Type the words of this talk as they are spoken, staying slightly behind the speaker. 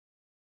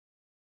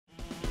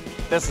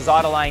This is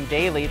Autoline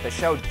Daily, the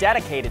show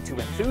dedicated to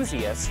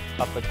enthusiasts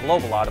of the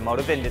global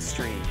automotive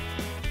industry.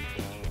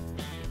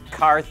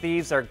 Car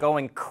thieves are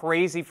going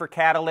crazy for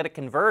catalytic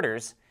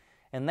converters,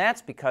 and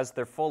that's because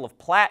they're full of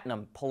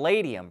platinum,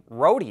 palladium,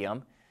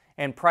 rhodium,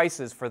 and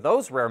prices for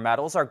those rare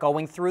metals are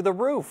going through the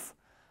roof.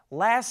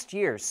 Last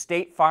year,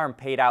 State Farm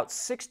paid out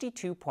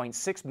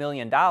 $62.6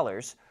 million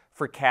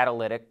for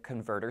catalytic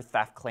converter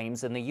theft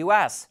claims in the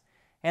U.S.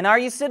 And are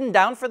you sitting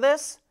down for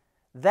this?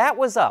 That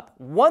was up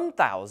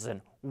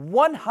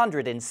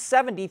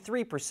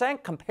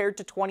 1,173% compared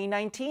to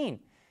 2019.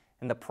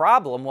 And the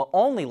problem will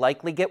only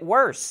likely get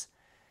worse.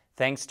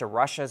 Thanks to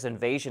Russia's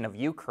invasion of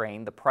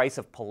Ukraine, the price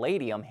of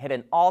palladium hit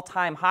an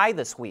all-time high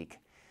this week.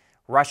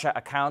 Russia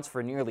accounts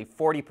for nearly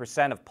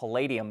 40% of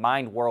palladium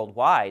mined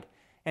worldwide,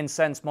 and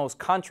since most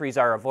countries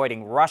are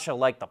avoiding Russia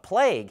like the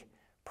plague,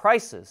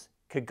 prices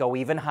could go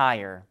even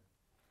higher.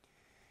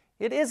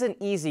 It isn't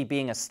easy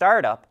being a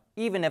startup,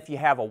 even if you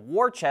have a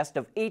war chest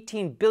of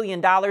 $18 billion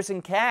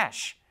in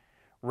cash.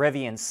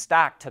 Rivian's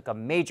stock took a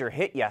major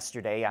hit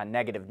yesterday on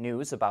negative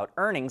news about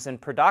earnings and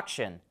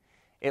production.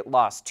 It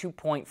lost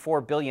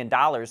 $2.4 billion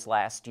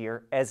last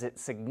year as it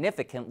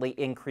significantly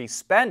increased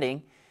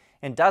spending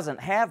and doesn't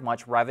have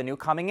much revenue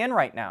coming in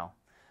right now.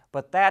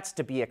 But that's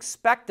to be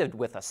expected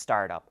with a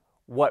startup.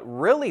 What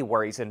really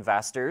worries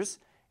investors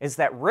is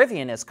that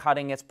Rivian is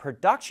cutting its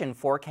production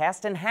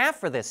forecast in half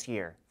for this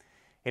year.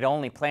 It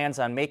only plans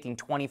on making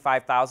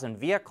 25,000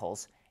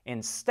 vehicles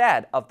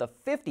instead of the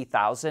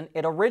 50,000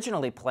 it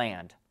originally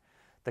planned.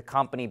 The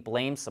company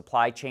blamed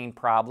supply chain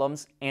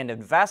problems, and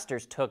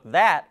investors took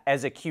that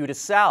as a cue to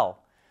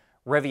sell.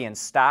 Rivian's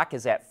stock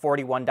is at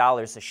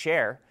 $41 a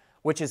share,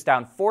 which is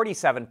down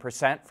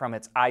 47% from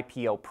its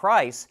IPO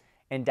price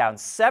and down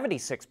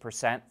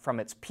 76% from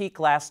its peak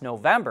last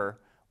November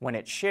when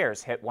its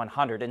shares hit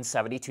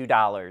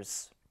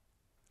 $172.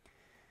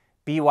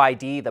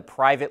 BYD, the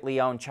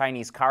privately owned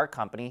Chinese car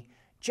company,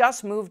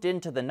 just moved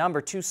into the number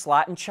 2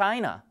 slot in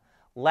China.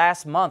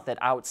 Last month, it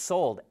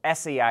outsold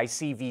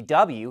SAIC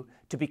VW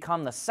to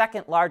become the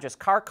second largest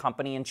car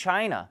company in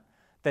China.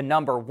 The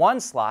number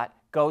 1 slot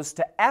goes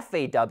to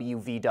FAW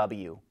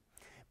VW.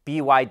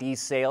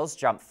 BYD's sales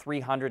jumped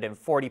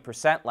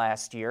 340%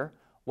 last year,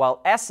 while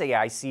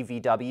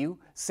SAIC VW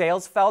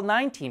sales fell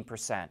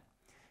 19%.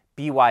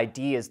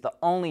 BYD is the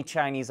only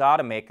Chinese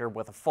automaker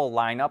with a full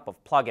lineup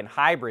of plug-in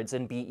hybrids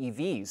and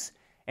BEVs.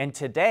 And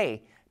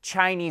today,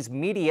 Chinese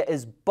media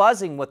is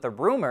buzzing with the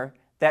rumor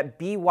that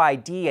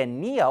BYD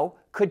and NIO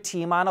could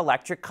team on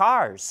electric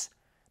cars.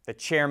 The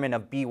chairman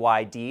of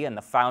BYD and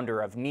the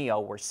founder of NIO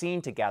were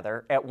seen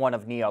together at one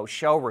of NIO's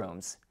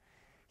showrooms.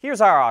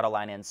 Here's our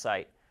Autoline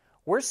insight.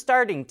 We're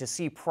starting to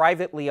see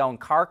privately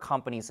owned car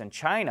companies in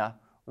China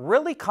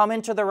really come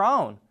into their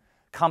own.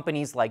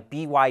 Companies like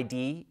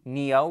BYD,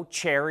 NIO,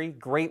 Chery,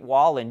 Great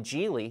Wall, and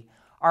Geely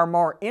are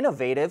more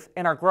innovative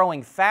and are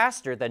growing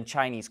faster than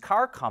Chinese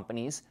car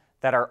companies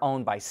that are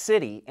owned by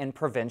city and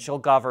provincial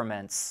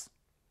governments.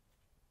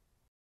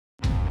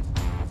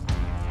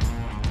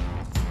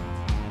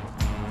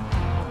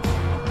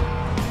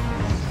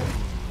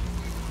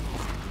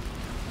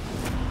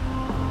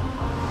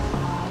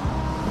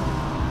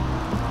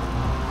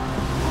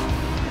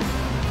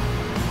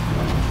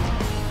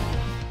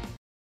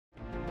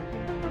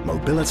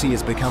 Mobility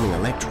is becoming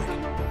electric,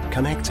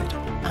 connected,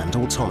 and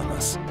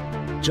autonomous,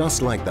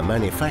 just like the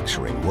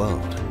manufacturing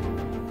world.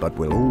 But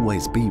will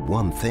always be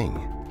one thing: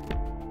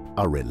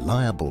 a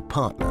reliable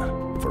partner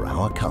for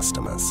our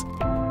customers.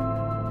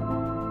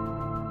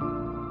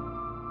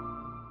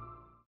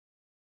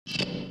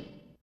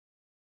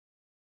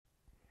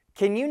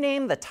 Can you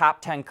name the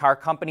top 10 car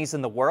companies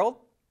in the world?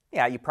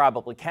 Yeah, you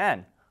probably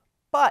can.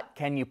 But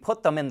can you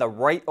put them in the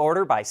right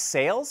order by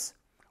sales?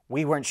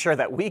 We weren't sure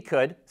that we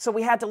could, so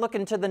we had to look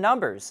into the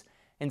numbers.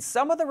 And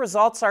some of the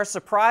results are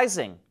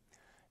surprising.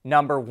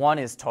 Number 1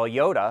 is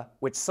Toyota,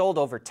 which sold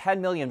over 10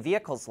 million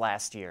vehicles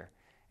last year.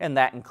 And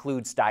that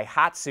includes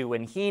Daihatsu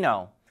and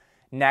Hino.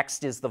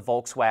 Next is the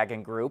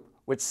Volkswagen Group,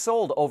 which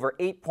sold over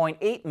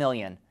 8.8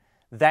 million.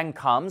 Then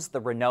comes the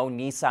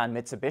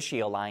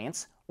Renault-Nissan-Mitsubishi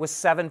Alliance with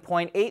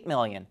 7.8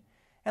 million.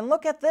 And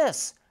look at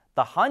this.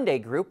 The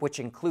Hyundai Group,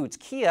 which includes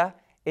Kia,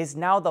 is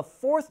now the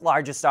 4th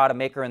largest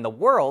automaker in the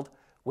world,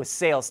 with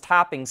sales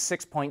topping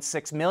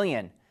 6.6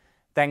 million.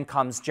 Then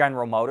comes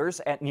General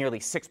Motors at nearly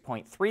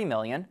 6.3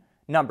 million.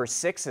 Number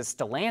 6 is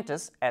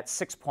Stellantis at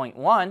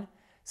 6.1.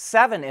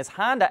 7 is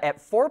Honda at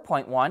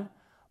 4.1.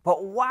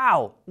 But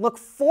wow, look,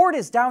 Ford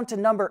is down to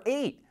number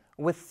 8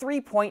 with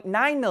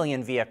 3.9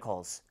 million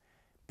vehicles.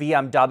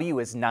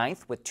 BMW is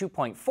 9th with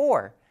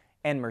 2.4,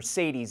 and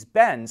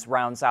Mercedes-Benz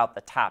rounds out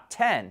the top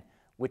 10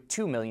 with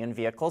 2 million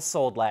vehicles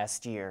sold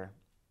last year.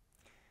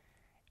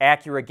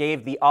 Acura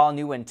gave the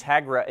all-new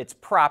Integra its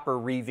proper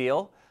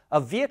reveal, a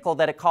vehicle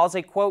that it calls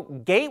a,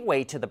 quote,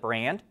 gateway to the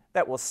brand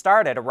that will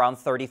start at around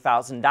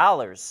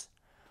 $30,000.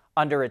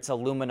 Under its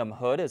aluminum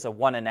hood is a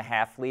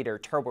 1.5-liter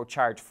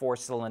turbocharged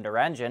 4-cylinder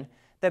engine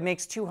that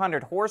makes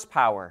 200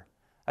 horsepower.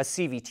 A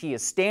CVT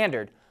is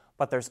standard,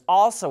 But there's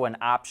also an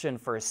option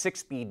for a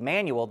 6-speed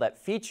manual that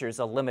features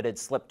a limited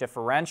slip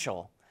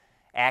differential.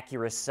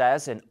 Acura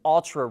says an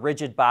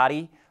ultra-rigid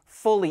body,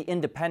 fully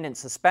independent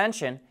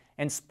suspension,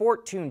 and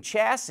sport-tuned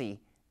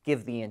chassis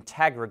give the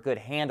Integra good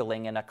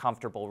handling and a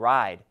comfortable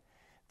ride.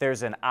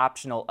 There's an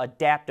optional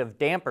adaptive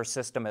damper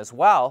system as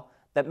well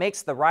that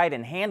makes the ride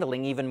and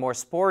handling even more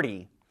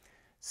sporty.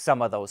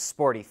 Some of those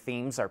sporty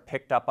themes are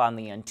picked up on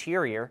the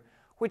interior,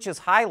 which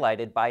is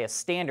highlighted by a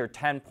standard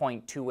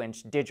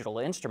 10.2-inch digital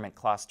instrument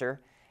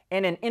cluster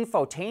and an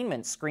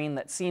infotainment screen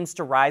that seems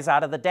to rise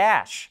out of the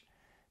dash.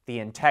 The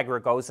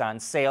Integra goes on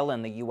sale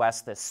in the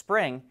US this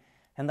spring,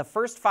 and the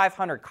first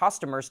 500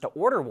 customers to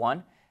order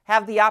one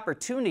have the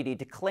opportunity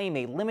to claim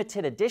a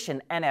limited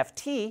edition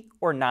NFT,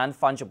 or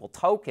non-fungible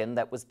token,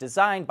 that was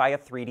designed by a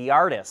 3D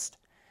artist.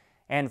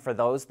 And for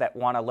those that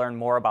want to learn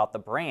more about the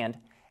brand,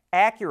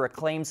 Acura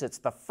claims it's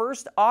the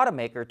first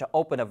automaker to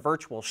open a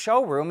virtual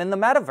showroom in the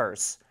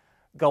metaverse.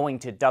 Going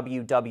to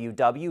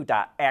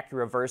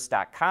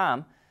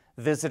www.acuraverse.com,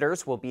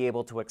 visitors will be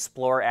able to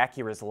explore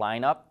Acura's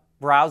lineup,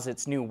 browse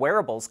its new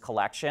wearables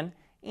collection,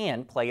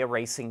 and play a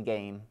racing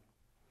game.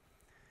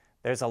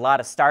 There's a lot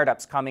of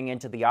startups coming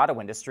into the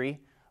auto industry,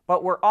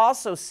 but we're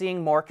also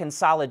seeing more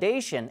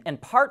consolidation and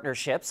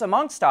partnerships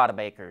amongst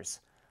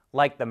automakers,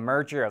 like the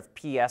merger of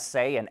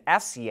PSA and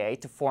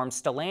FCA to form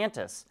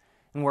Stellantis.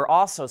 And we're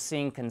also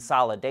seeing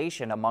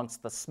consolidation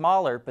amongst the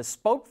smaller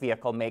bespoke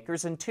vehicle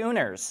makers and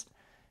tuners.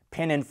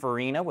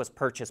 Pininfarina was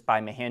purchased by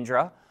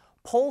Mahindra,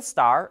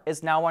 Polestar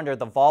is now under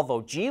the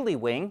Volvo Geely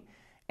wing,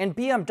 and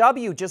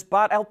BMW just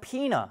bought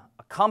Alpina,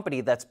 a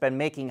company that's been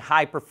making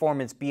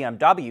high-performance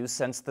BMWs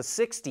since the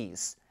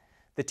 60s.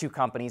 The two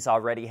companies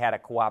already had a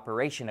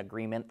cooperation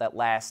agreement that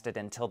lasted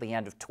until the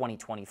end of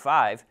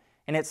 2025,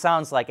 and it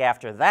sounds like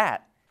after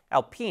that,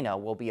 Alpina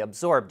will be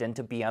absorbed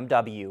into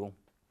BMW.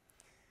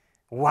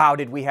 Wow,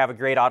 did we have a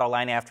great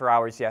Autoline After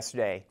Hours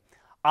yesterday.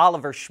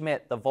 Oliver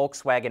Schmidt, the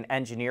Volkswagen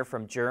engineer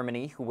from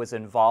Germany who was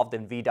involved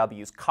in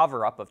VW's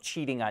cover-up of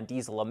cheating on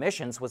diesel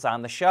emissions, was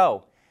on the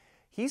show.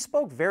 He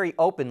spoke very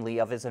openly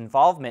of his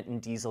involvement in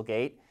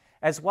Dieselgate,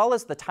 as well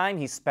as the time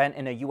he spent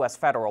in a U.S.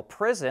 federal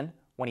prison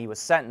when he was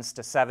sentenced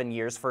to 7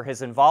 years for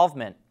his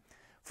involvement.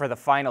 For the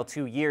final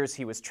 2 years,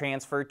 he was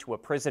transferred to a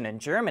prison in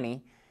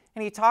Germany,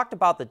 and he talked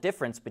about the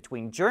difference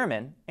between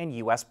German and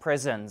U.S.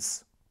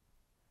 prisons.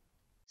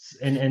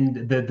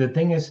 And the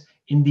thing is,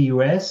 in the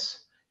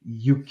US,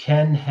 you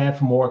can have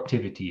more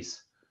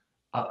activities.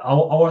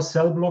 Our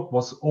cell block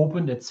was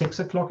opened at 6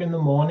 o'clock in the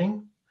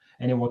morning,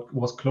 and it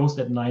was closed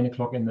at 9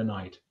 o'clock in the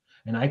night.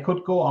 And I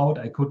could go out,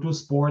 I could do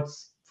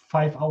sports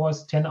 5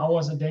 hours, 10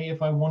 hours a day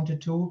if I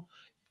wanted to.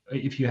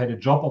 If you had a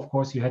job, of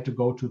course, you had to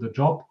go to the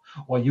job,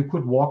 or you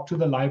could walk to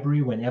the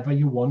library whenever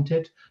you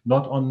wanted,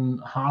 not on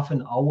half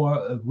an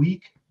hour a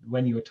week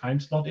when your time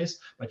slot is,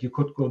 but you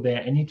could go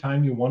there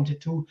anytime you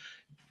wanted to.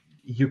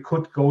 You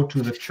could go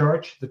to the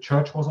church. The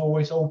church was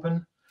always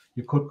open.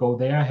 You could go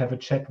there, have a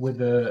chat with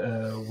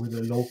a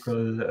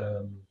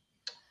local,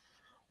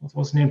 what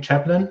was his name,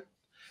 chaplain,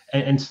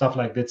 and stuff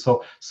like that.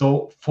 So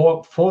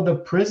for the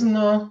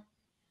prisoner,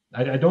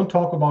 I don't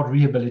talk about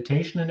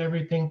rehabilitation and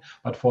everything,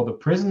 but for the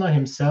prisoner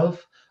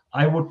himself,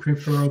 I would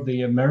prefer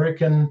the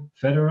American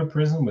federal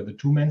prison with the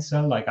 2-man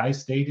cell, like I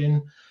stayed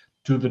in,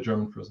 to the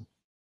German prison.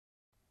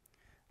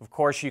 Of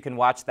course, you can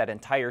watch that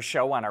entire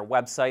show on our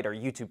website or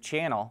YouTube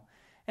channel.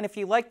 And if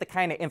you like the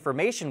kind of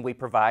information we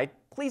provide,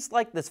 please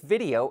like this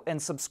video and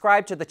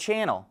subscribe to the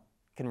channel.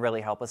 It can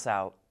really help us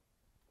out.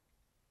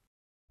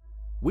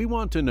 We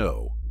want to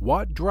know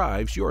what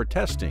drives your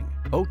testing.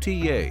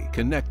 OTA,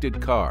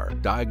 connected car,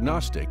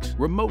 diagnostics,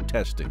 remote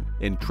testing.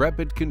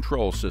 Intrepid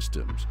Control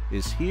Systems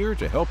is here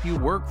to help you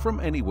work from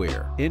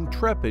anywhere.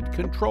 Intrepid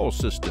Control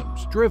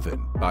Systems,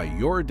 driven by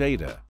your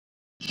data.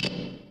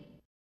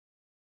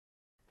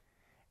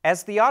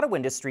 As the auto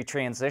industry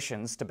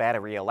transitions to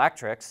battery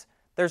electrics,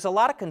 there's a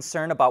lot of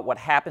concern about what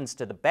happens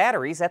to the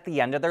batteries at the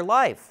end of their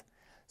life.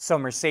 So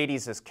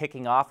Mercedes is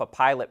kicking off a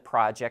pilot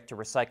project to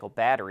recycle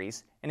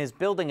batteries and is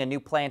building a new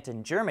plant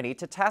in Germany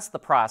to test the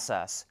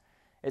process.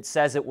 It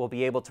says it will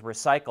be able to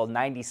recycle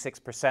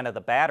 96% of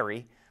the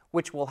battery,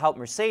 which will help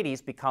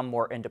Mercedes become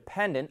more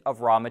independent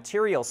of raw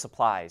material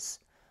supplies.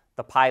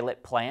 The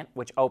pilot plant,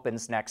 which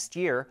opens next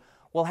year,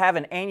 will have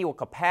an annual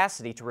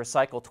capacity to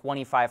recycle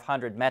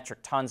 2,500 metric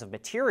tons of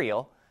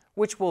material,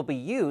 which will be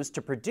used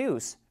to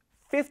produce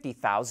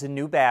 50,000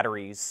 new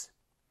batteries.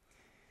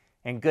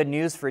 And good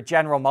news for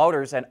General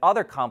Motors and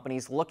other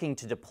companies looking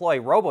to deploy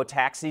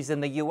robotaxis in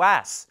the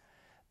U.S.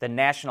 The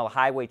National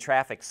Highway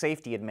Traffic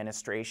Safety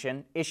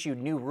Administration issued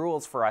new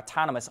rules for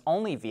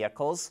autonomous-only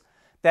vehicles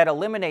that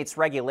eliminates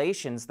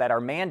regulations that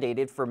are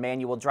mandated for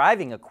manual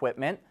driving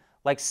equipment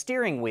like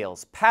steering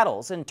wheels,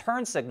 pedals, and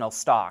turn signal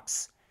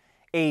stalks.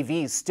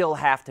 AVs still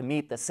have to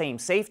meet the same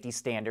safety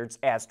standards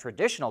as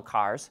traditional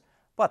cars,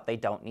 but they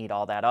don't need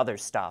all that other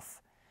stuff.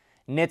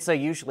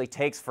 NHTSA usually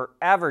takes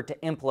forever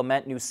to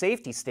implement new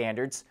safety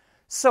standards,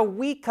 so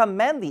we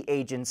commend the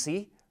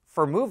agency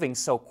for moving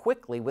so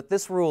quickly with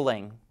this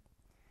ruling.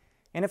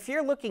 And if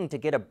you're looking to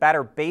get a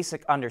better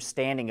basic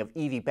understanding of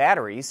EV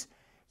batteries,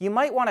 you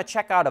might want to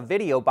check out a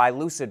video by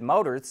Lucid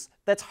Motors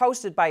that's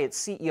hosted by its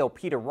CEO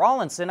Peter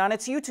Rawlinson on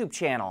its YouTube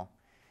channel.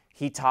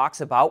 He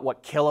talks about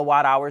what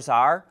kilowatt hours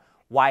are,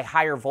 why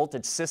higher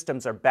voltage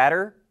systems are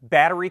better,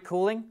 battery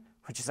cooling,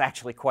 which is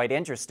actually quite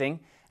interesting,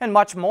 and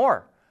much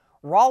more.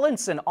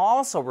 Rawlinson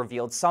also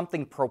revealed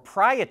something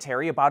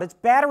proprietary about its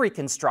battery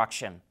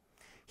construction.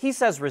 He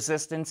says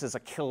resistance is a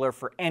killer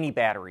for any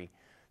battery.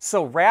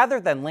 So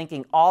rather than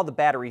linking all the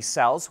battery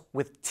cells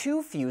with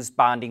 2 fused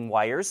bonding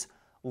wires,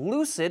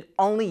 Lucid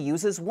only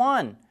uses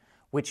 1,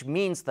 which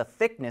means the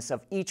thickness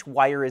of each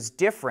wire is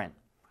different.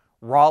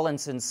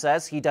 Rawlinson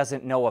says he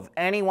doesn't know of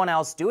anyone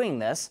else doing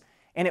this,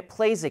 and it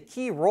plays a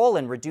key role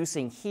in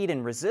reducing heat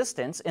and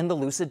resistance in the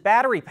Lucid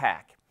battery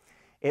pack.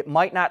 It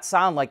might not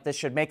sound like this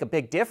should make a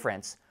big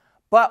difference,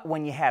 but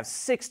when you have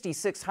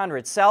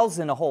 6,600 cells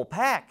in a whole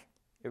pack,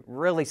 it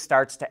really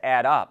starts to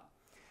add up.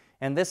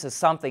 And this is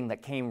something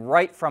that came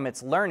right from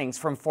its learnings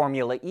from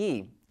Formula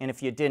E. And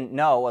if you didn't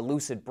know, a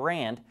Lucid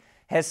brand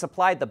has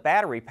supplied the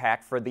battery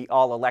pack for the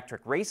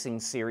all-electric racing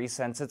series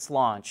since its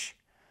launch.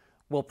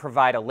 We'll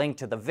provide a link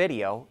to the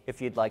video if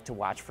you'd like to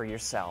watch for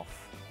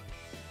yourself.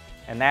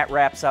 And that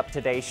wraps up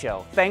today's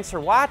show. Thanks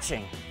for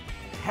watching.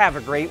 Have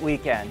a great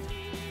weekend.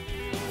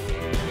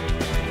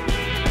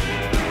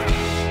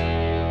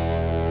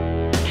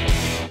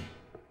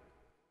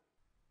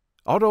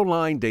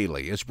 Autoline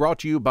Daily is brought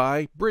to you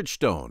by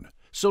Bridgestone,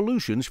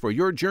 solutions for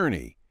your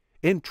journey,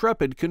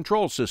 Intrepid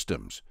Control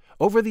Systems,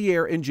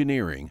 over-the-air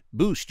engineering,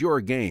 boost your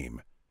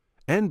game,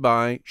 and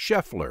by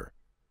Scheffler,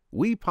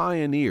 we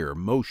pioneer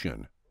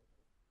motion.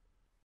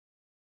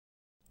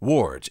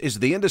 Wards is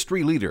the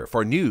industry leader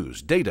for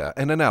news, data,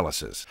 and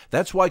analysis.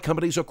 That's why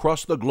companies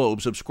across the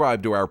globe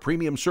subscribe to our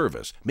premium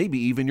service, maybe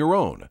even your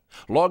own.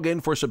 Log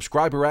in for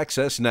subscriber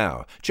access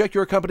now, check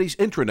your company's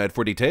intranet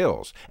for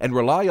details, and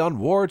rely on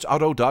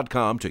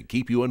wardsauto.com to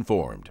keep you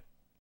informed.